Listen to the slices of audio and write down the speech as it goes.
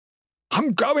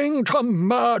I'm going to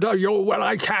murder you when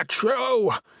I catch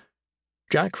you!"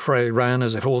 Jack Frey ran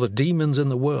as if all the demons in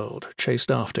the world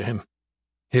chased after him.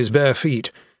 His bare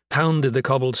feet pounded the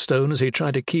cobbled stone as he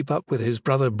tried to keep up with his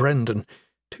brother Brendan,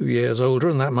 2 years older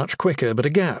and that much quicker, but a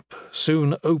gap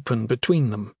soon opened between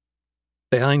them.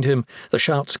 Behind him, the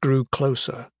shouts grew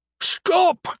closer.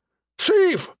 "Stop!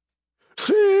 Thief!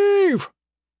 Thief!"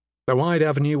 The wide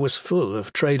avenue was full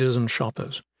of traders and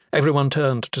shoppers. Everyone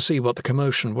turned to see what the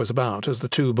commotion was about as the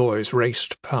two boys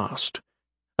raced past.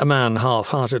 A man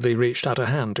half-heartedly reached out a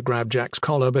hand to grab Jack's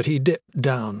collar, but he dipped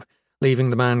down, leaving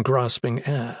the man grasping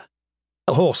air.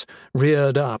 A horse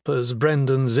reared up as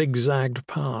Brendan zigzagged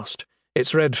past,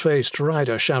 its red-faced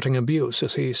rider shouting abuse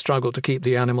as he struggled to keep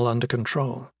the animal under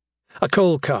control. A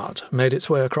coal cart made its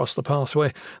way across the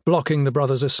pathway, blocking the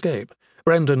brothers' escape.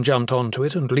 Brendan jumped onto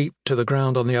it and leaped to the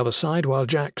ground on the other side while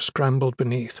Jack scrambled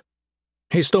beneath.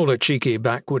 He stole a cheeky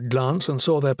backward glance and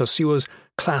saw their pursuers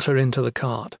clatter into the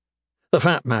cart. The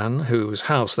fat man, whose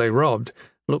house they robbed,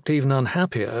 looked even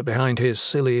unhappier behind his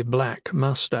silly black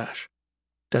mustache.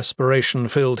 Desperation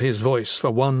filled his voice for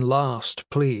one last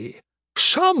plea.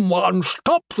 "Someone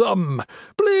stop them!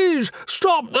 Please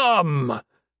stop them!"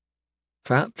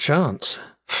 Fat chance,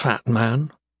 fat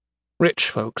man. Rich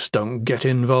folks don't get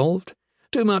involved.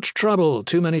 Too much trouble,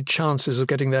 too many chances of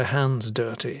getting their hands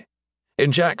dirty.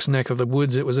 In Jack's neck of the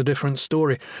woods it was a different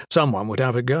story. Someone would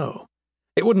have a go.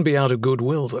 It wouldn't be out of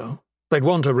goodwill, though. They'd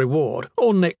want a reward,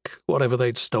 or nick whatever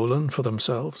they'd stolen for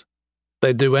themselves.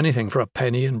 They'd do anything for a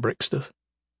penny in Brixton.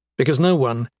 Because no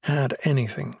one had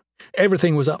anything.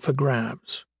 Everything was up for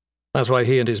grabs. That's why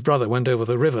he and his brother went over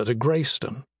the river to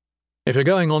Greyston. If you're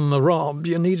going on the rob,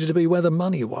 you needed to be where the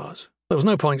money was. There was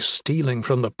no point stealing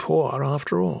from the poor,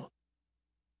 after all.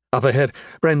 Up ahead,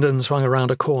 Brendan swung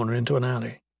around a corner into an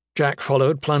alley. Jack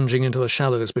followed, plunging into the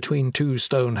shallows between two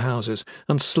stone houses,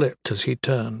 and slipped as he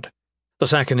turned. The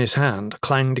sack in his hand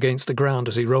clanged against the ground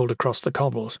as he rolled across the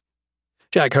cobbles.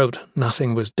 Jack hoped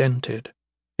nothing was dented.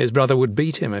 His brother would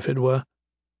beat him if it were.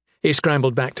 He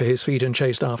scrambled back to his feet and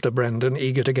chased after Brendan,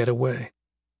 eager to get away.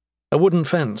 A wooden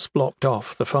fence blocked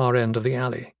off the far end of the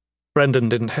alley. Brendan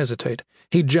didn't hesitate.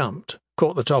 He jumped,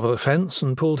 caught the top of the fence,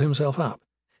 and pulled himself up.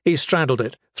 He straddled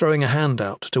it, throwing a hand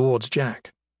out towards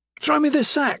Jack. "Throw me this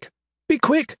sack! Be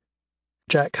quick!"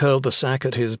 Jack hurled the sack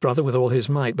at his brother with all his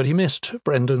might, but he missed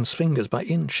Brendan's fingers by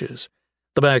inches.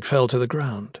 The bag fell to the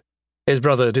ground. His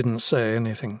brother didn't say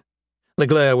anything. The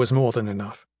glare was more than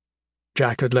enough.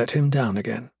 Jack had let him down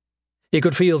again. He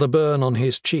could feel the burn on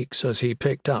his cheeks as he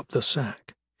picked up the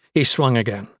sack. He swung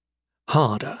again.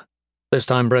 Harder. This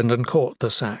time Brendan caught the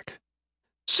sack.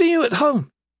 "See you at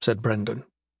home," said Brendan.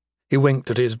 He winked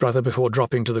at his brother before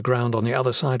dropping to the ground on the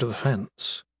other side of the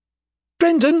fence.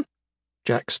 "Brendan!"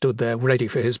 Jack stood there, ready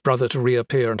for his brother to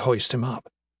reappear and hoist him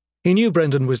up. He knew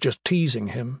Brendan was just teasing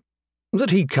him,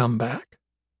 that he'd come back.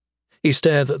 He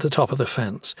stared at the top of the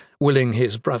fence, willing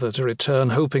his brother to return,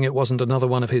 hoping it wasn't another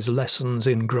one of his lessons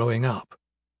in growing up.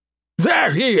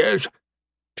 "There he is!"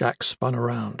 Jack spun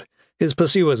around. His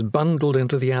pursuers bundled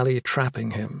into the alley,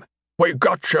 trapping him. "We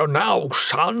got you now,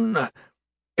 son!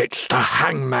 It's the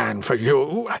hangman for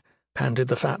you," panted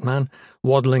the fat man,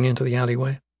 waddling into the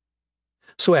alleyway.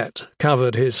 Sweat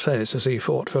covered his face as he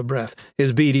fought for breath,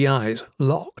 his beady eyes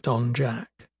locked on Jack.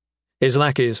 His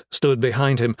lackeys stood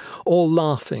behind him, all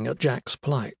laughing at Jack's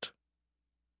plight.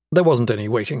 There wasn't any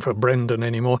waiting for Brendan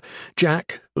anymore.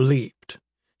 Jack leaped.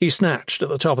 He snatched at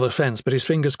the top of the fence, but his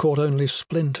fingers caught only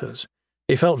splinters.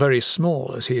 He felt very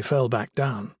small as he fell back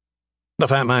down. The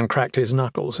fat man cracked his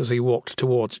knuckles as he walked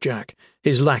towards Jack,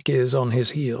 his lackeys on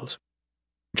his heels.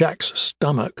 Jack's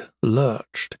stomach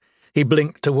lurched. He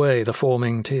blinked away the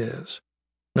forming tears.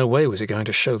 No way was he going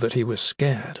to show that he was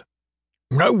scared.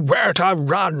 "Nowhere to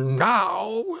run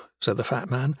now," said the fat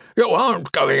man. "You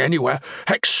aren't going anywhere,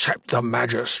 except the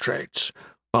magistrates.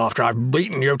 After I've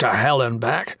beaten you to hell and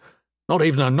back, not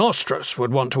even a nostrus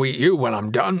would want to eat you when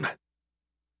I'm done."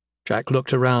 Jack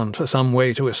looked around for some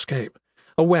way to escape,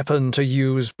 a weapon to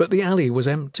use, but the alley was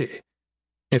empty.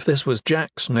 If this was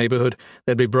Jack's neighborhood,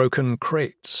 there'd be broken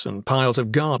crates and piles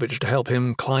of garbage to help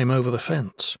him climb over the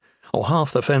fence, or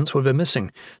half the fence would be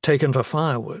missing, taken for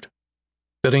firewood.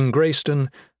 But in Greyston,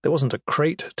 there wasn't a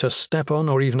crate to step on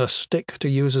or even a stick to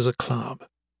use as a club.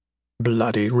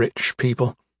 Bloody rich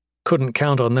people. Couldn't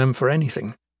count on them for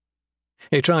anything.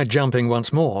 He tried jumping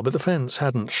once more, but the fence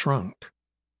hadn't shrunk.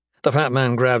 The fat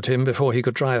man grabbed him before he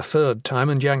could try a third time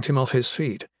and yanked him off his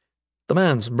feet. The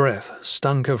man's breath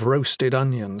stunk of roasted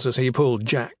onions as he pulled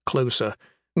Jack closer,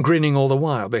 grinning all the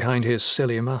while behind his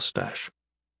silly mustache.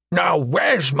 "Now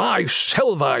where's my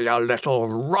silver, you little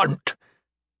runt?"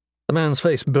 The man's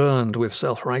face burned with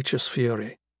self-righteous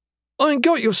fury. "I ain't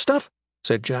got your stuff,"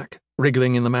 said Jack,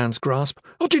 wriggling in the man's grasp.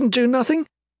 "I didn't do nothing."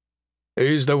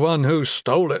 "He's the one who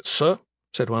stole it, sir,"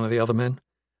 said one of the other men,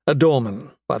 a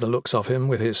doorman, by the looks of him,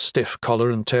 with his stiff collar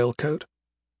and tailcoat.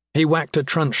 He whacked a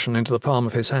truncheon into the palm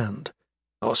of his hand.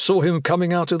 "I saw him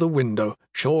coming out of the window,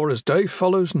 sure as day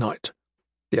follows night."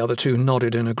 The other two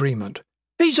nodded in agreement.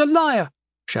 "He's a liar!"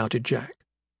 shouted Jack.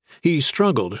 He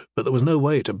struggled, but there was no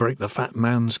way to break the fat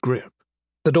man's grip.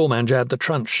 The doorman jabbed the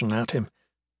truncheon at him.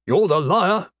 "You're the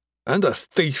liar and a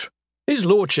thief. His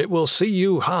lordship will see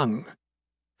you hung."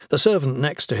 The servant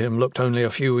next to him looked only a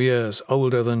few years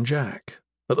older than Jack,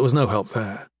 but there was no help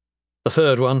there. The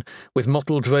third one, with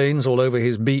mottled veins all over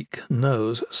his beak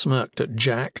nose, smirked at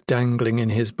Jack, dangling in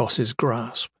his boss's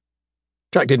grasp.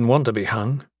 Jack didn't want to be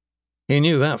hung. He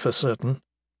knew that for certain.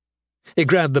 He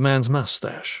grabbed the man's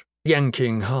mustache,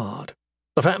 yanking hard.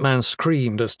 The fat man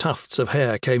screamed as tufts of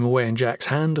hair came away in Jack's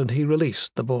hand, and he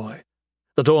released the boy.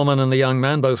 The doorman and the young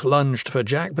man both lunged for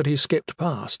Jack, but he skipped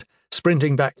past,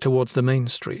 sprinting back towards the main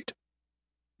street.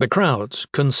 The crowds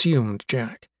consumed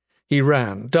Jack. He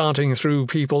ran, darting through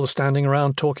people standing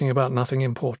around talking about nothing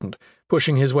important,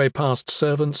 pushing his way past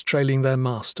servants trailing their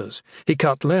masters. He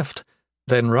cut left,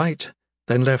 then right,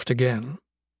 then left again.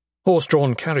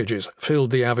 Horse-drawn carriages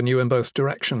filled the avenue in both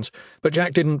directions, but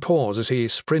Jack didn't pause as he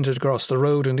sprinted across the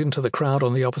road and into the crowd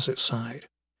on the opposite side.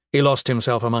 He lost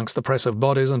himself amongst the press of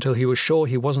bodies until he was sure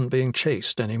he wasn't being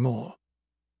chased any more.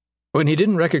 When he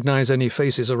didn't recognize any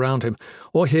faces around him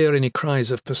or hear any cries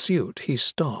of pursuit, he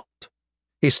stopped.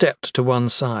 He stepped to one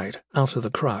side, out of the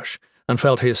crush, and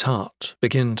felt his heart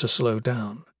begin to slow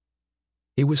down.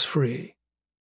 He was free.